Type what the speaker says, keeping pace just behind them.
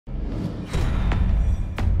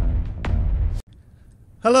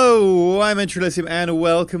Hello, I'm EnterElysium and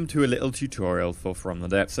welcome to a little tutorial for From the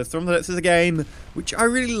Depths. So From the Depths is a game which I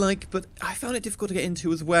really like, but I found it difficult to get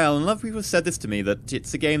into as well. And a lot of people have said this to me, that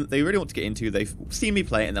it's a game that they really want to get into. They've seen me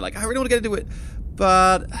play it and they're like, I really want to get into it,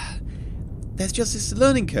 but there's just this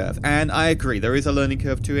learning curve. And I agree, there is a learning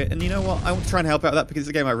curve to it. And you know what? I want to try and help out with that because it's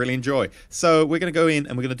a game I really enjoy. So we're going to go in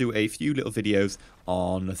and we're going to do a few little videos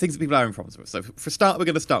on things that people are having problems with. So for a start, we're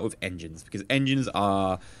going to start with engines, because engines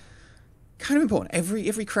are kind of important.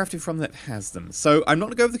 Every crafting from that has them. So I'm not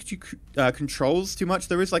going to go over the controls too much.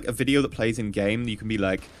 There is like a video that plays in game. You can be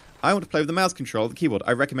like, I want to play with the mouse control, the keyboard.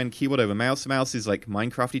 I recommend keyboard over mouse. Mouse is like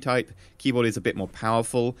Minecrafty type. Keyboard is a bit more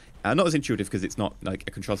powerful. Not as intuitive because it's not like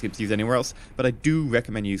a control scheme to use anywhere else. But I do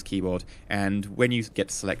recommend you use keyboard. And when you get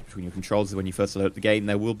to select between your controls when you first load the game,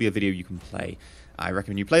 there will be a video you can play. I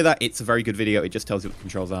recommend you play that. It's a very good video. It just tells you what the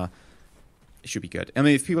controls are. It should be good. I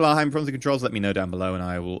mean, if people are having problems with controls, let me know down below and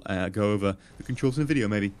I will go over the controls in the video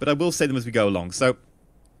maybe. But I will say them as we go along. So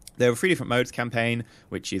there are 3 different modes. Campaign,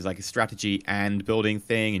 which is like a strategy and building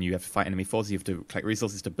thing, and you have to fight enemy forces. You have to collect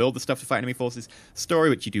resources to build the stuff to fight enemy forces.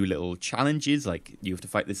 Story, which you do little challenges, like you have to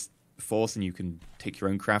fight this force and you can take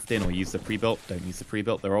your own craft in or use the pre-built. Don't use the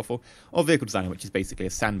pre-built, they're awful. Or vehicle designer, which is basically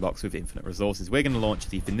a sandbox with infinite resources. We're going to launch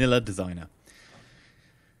the vanilla designer.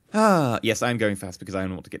 Yes, I'm going fast because I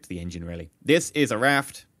don't want to get to the engine, really. This is a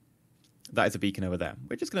raft. That is a beacon over there.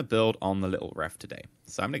 We're just going to build on the little raft today.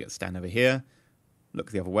 So I'm going to get stand over here,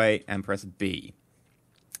 look the other way, and press B.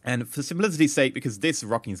 And for simplicity's sake, because this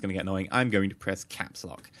rocking is going to get annoying, I'm going to press caps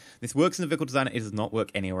lock. This works in the vehicle designer. It does not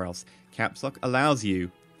work anywhere else. Caps lock allows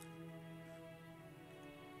you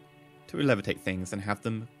to levitate things and have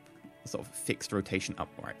them sort of fixed rotation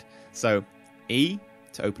upright. So E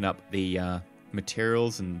to open up the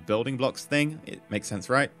materials and building blocks thing. It makes sense,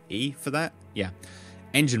 right? E for that? Yeah.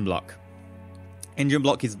 Engine block. Engine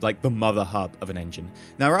block is like the mother hub of an engine.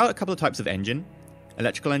 Now, there are a couple of types of engine.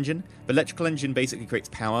 Electrical engine. The electrical engine basically creates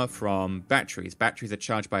power from batteries. Batteries are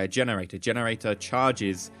charged by a generator. Generator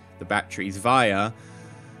charges the batteries via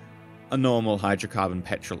a normal hydrocarbon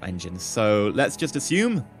petrol engine. So let's just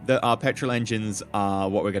assume that our petrol engines are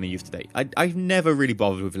what we're going to use today. I've never really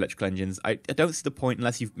bothered with electrical engines. I don't see the point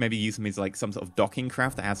unless you've maybe used them as like some sort of docking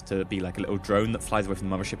craft that has to be like a little drone that flies away from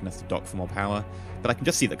the mothership and has to dock for more power. But I can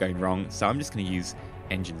just see that going wrong, so I'm just going to use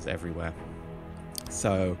engines everywhere.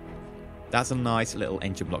 So that's a nice little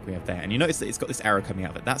engine block we have there. And you notice that it's got this arrow coming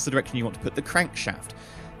out of it. That's the direction you want to put the crankshaft.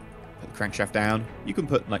 Put the crankshaft down. You can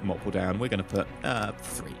put like multiple down. We're going to put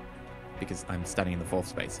 3. Because I'm standing in the 4th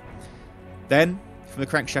space. Then, from the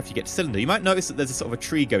crankshaft you get to cylinder. You might notice that there's a sort of a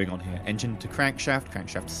tree going on here. Engine to crankshaft,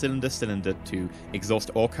 crankshaft to cylinder, cylinder to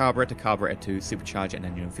exhaust or carburetor, carburetor to supercharger and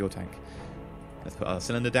engine and fuel tank. Let's put our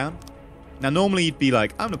cylinder down. Now normally you'd be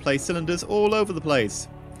like, I'm going to place cylinders all over the place.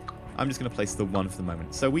 I'm just going to place the 1 for the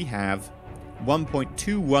moment. So we have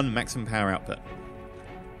 1.21 maximum power output.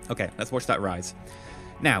 Okay, let's watch that rise.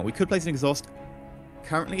 Now, we could place an exhaust.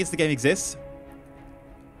 Currently, as the game exists,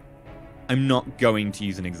 I'm not going to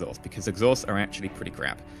use an exhaust because exhausts are actually pretty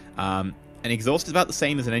crap. An exhaust is about the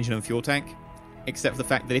same as an engine and fuel tank, except for the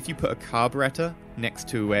fact that if you put a carburetor next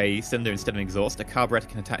to a cylinder instead of an exhaust, a carburetor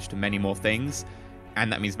can attach to many more things, and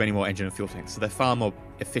that means many more engine and fuel tanks. So they're far more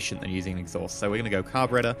efficient than using an exhaust. So we're going to go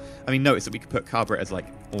carburetor. I mean, notice that we could put carburetors like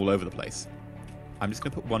all over the place. I'm just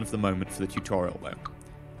going to put 1 for the moment for the tutorial, though.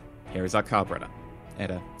 Here is our carburetor.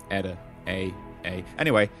 A.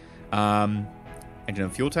 Anyway, engine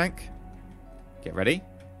and fuel tank. Get ready.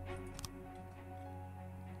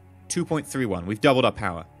 2.31. We've doubled our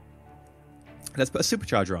power. Let's put a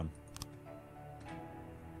supercharger on.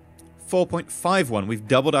 4.51. We've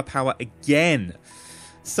doubled our power again.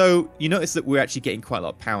 So you notice that we're actually getting quite a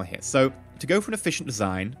lot of power here. So to go for an efficient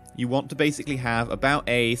design, you want to basically have about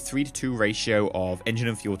a 3:2 ratio of engine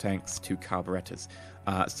and fuel tanks to carburetors.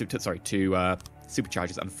 To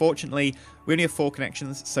superchargers. Unfortunately, we only have 4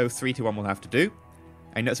 connections, so 3:1 will have to do.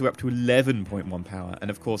 I notice we're up to 11.1 power,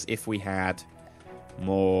 and of course if we had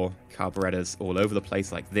more carburetors all over the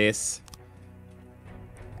place like this,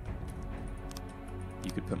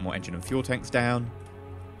 you could put more engine and fuel tanks down.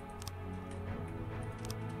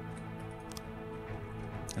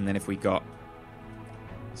 And then if we got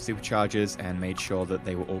superchargers and made sure that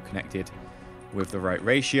they were all connected with the right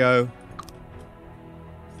ratio,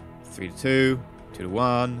 3:2,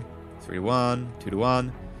 2:1, 3:1,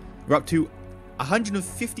 2:1, we're up to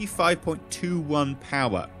 155.21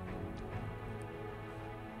 power.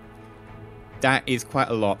 That is quite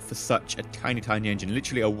a lot for such a tiny engine.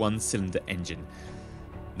 Literally a 1-cylinder engine.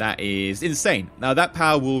 That is insane. Now that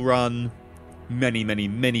power will run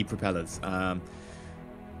many propellers.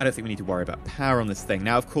 I don't think we need to worry about power on this thing.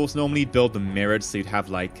 Now, of course, normally you'd build them mirrored, so you'd have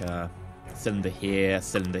like a cylinder here,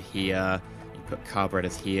 cylinder here. You put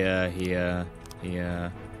carburetors here, here,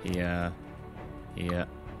 here, here, here.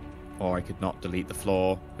 Or I could not delete the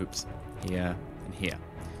floor. Oops. Here and here.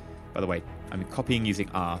 By the way, I'm copying using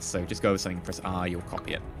R, so just go over something, press R, you'll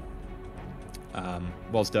copy it.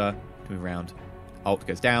 WASD, move around. Alt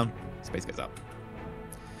goes down, space goes up.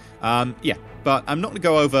 Yeah, but I'm not going to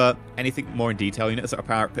go over anything more in detail. You notice that our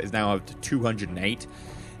power output is now up to 208.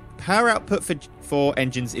 Power output for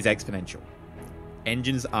engines is exponential.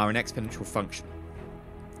 Engines are an exponential function.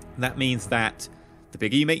 That means that the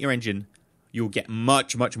bigger you make your engine, you'll get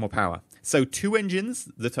much, much more power. So 2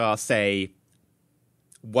 engines that are, say,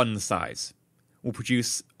 1 size will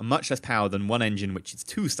produce much less power than 1 engine which is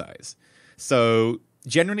 2 size. So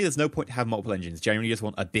generally there's no point to have multiple engines. Generally you just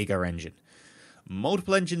want a bigger engine.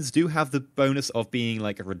 Multiple engines do have the bonus of being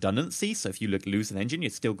like a redundancy, so if you lose an engine,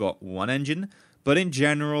 you've still got 1 engine, but in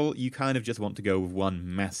general, you kind of just want to go with 1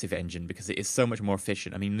 massive engine because it is so much more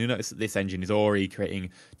efficient. I mean, you notice that this engine is already creating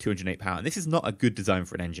 208 power, and this is not a good design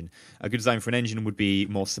for an engine. A good design for an engine would be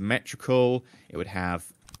more symmetrical, it would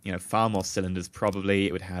have, you know, far more cylinders probably,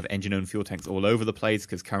 it would have engine-owned fuel tanks all over the place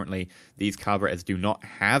because currently these carburetors do not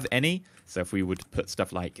have any, so if we would put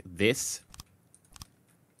stuff like this,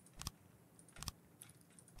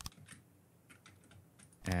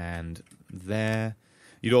 and there.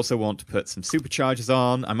 You'd also want to put some superchargers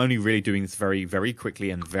on. I'm only really doing this very, very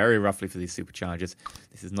quickly and very roughly for these superchargers.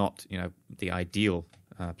 This is not, you know, the ideal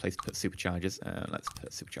place to put superchargers. Let's put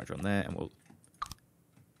a supercharger on there, and we'll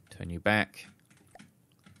turn you back.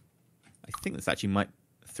 I think this actually might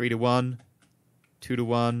 3 to 1, 2 to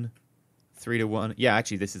 1, 3 to 1. Yeah,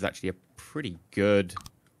 actually, this is actually a pretty good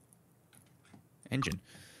engine.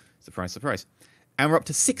 Surprise, surprise. And we're up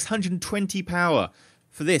to 620 power.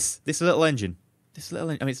 For this little engine, I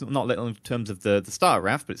mean, it's not little in terms of the starter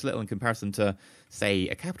raft, but it's little in comparison to, say,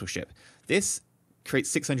 a capital ship. This creates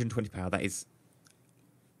 620 power. That is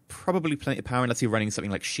probably plenty of power unless you're running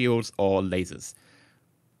something like shields or lasers.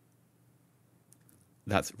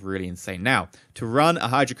 That's really insane. Now, to run a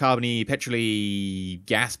hydrocarbony, petrol-y,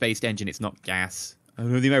 gas-based engine, it's not gas. I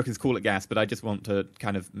know the Americans call it gas, but I just want to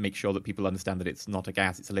kind of make sure that people understand that it's not a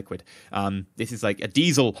gas, it's a liquid. This is like a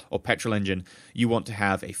diesel or petrol engine. You want to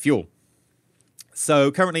have a fuel. So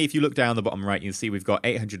currently, if you look down the bottom right, you'll see we've got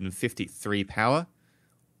 853 power.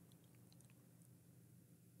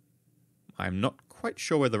 I'm not quite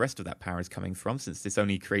sure where the rest of that power is coming from, since this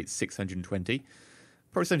only creates 620.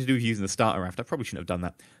 Probably something to do with using the starter raft. I probably shouldn't have done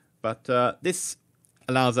that. But this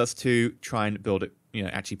allows us to try and build it, you know,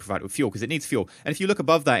 actually provide it with fuel, because it needs fuel. And if you look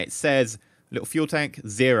above that, it says little fuel tank,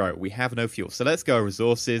 0. We have no fuel. So let's go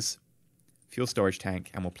resources, fuel storage tank,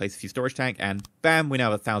 and we'll place a fuel storage tank, and bam, we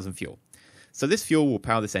now have 1,000 fuel. So this fuel will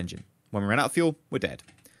power this engine. When we run out of fuel, we're dead.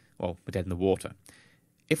 Well, we're dead in the water.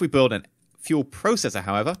 If we build a fuel processor,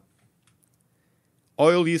 however,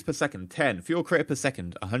 oil use per second, 10. Fuel created per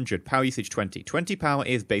second, 100. Power usage, 20. 20 power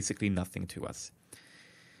is basically nothing to us.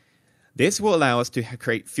 This will allow us to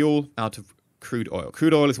create fuel out of crude oil.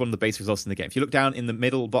 Crude oil is one of the base resources in the game. If you look down in the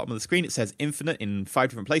middle bottom of the screen, it says infinite in 5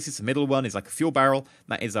 different places. The middle one is like a fuel barrel.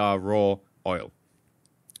 That is our raw oil.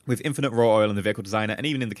 With infinite raw oil in the vehicle designer, and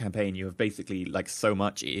even in the campaign, you have basically like so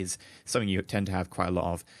much. It is something you tend to have quite a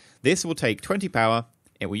lot of. This will take 20 power.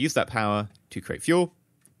 It will use that power to create fuel.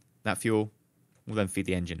 That fuel will then feed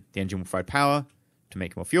the engine. The engine will provide power to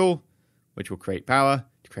make more fuel, which will create power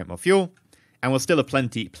to create more fuel, and we'll still have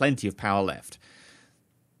plenty of power left.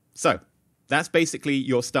 So that's basically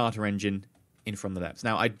your starter engine in from the depths.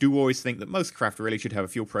 Now, I do always think that most craft really should have a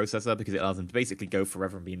fuel processor because it allows them to basically go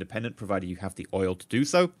forever and be independent, provided you have the oil to do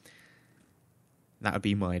so. That would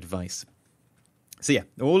be my advice. So yeah,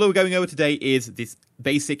 all we're going over today is this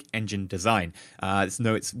basic engine design.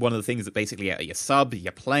 It's one of the things that basically your sub,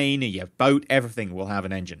 your plane, your boat, everything will have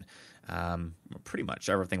an engine. Pretty much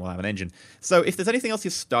everything will have an engine. So if there's anything else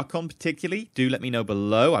you're stuck on particularly, do let me know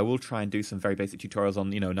below. I will try and do some very basic tutorials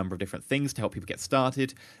on, a number of different things to help people get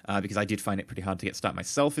started, because I did find it pretty hard to get started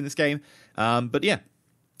myself in this game. But yeah,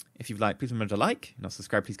 if you've liked, please remember to like, and not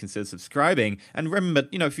subscribe, please consider subscribing. And remember,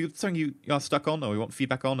 if you're something you are stuck on, or you want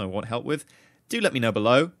feedback on, or want help with, do let me know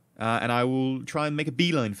below, and I will try and make a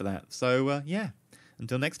beeline for that. So yeah,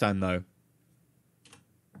 until next time though.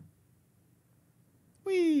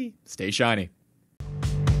 Stay shiny.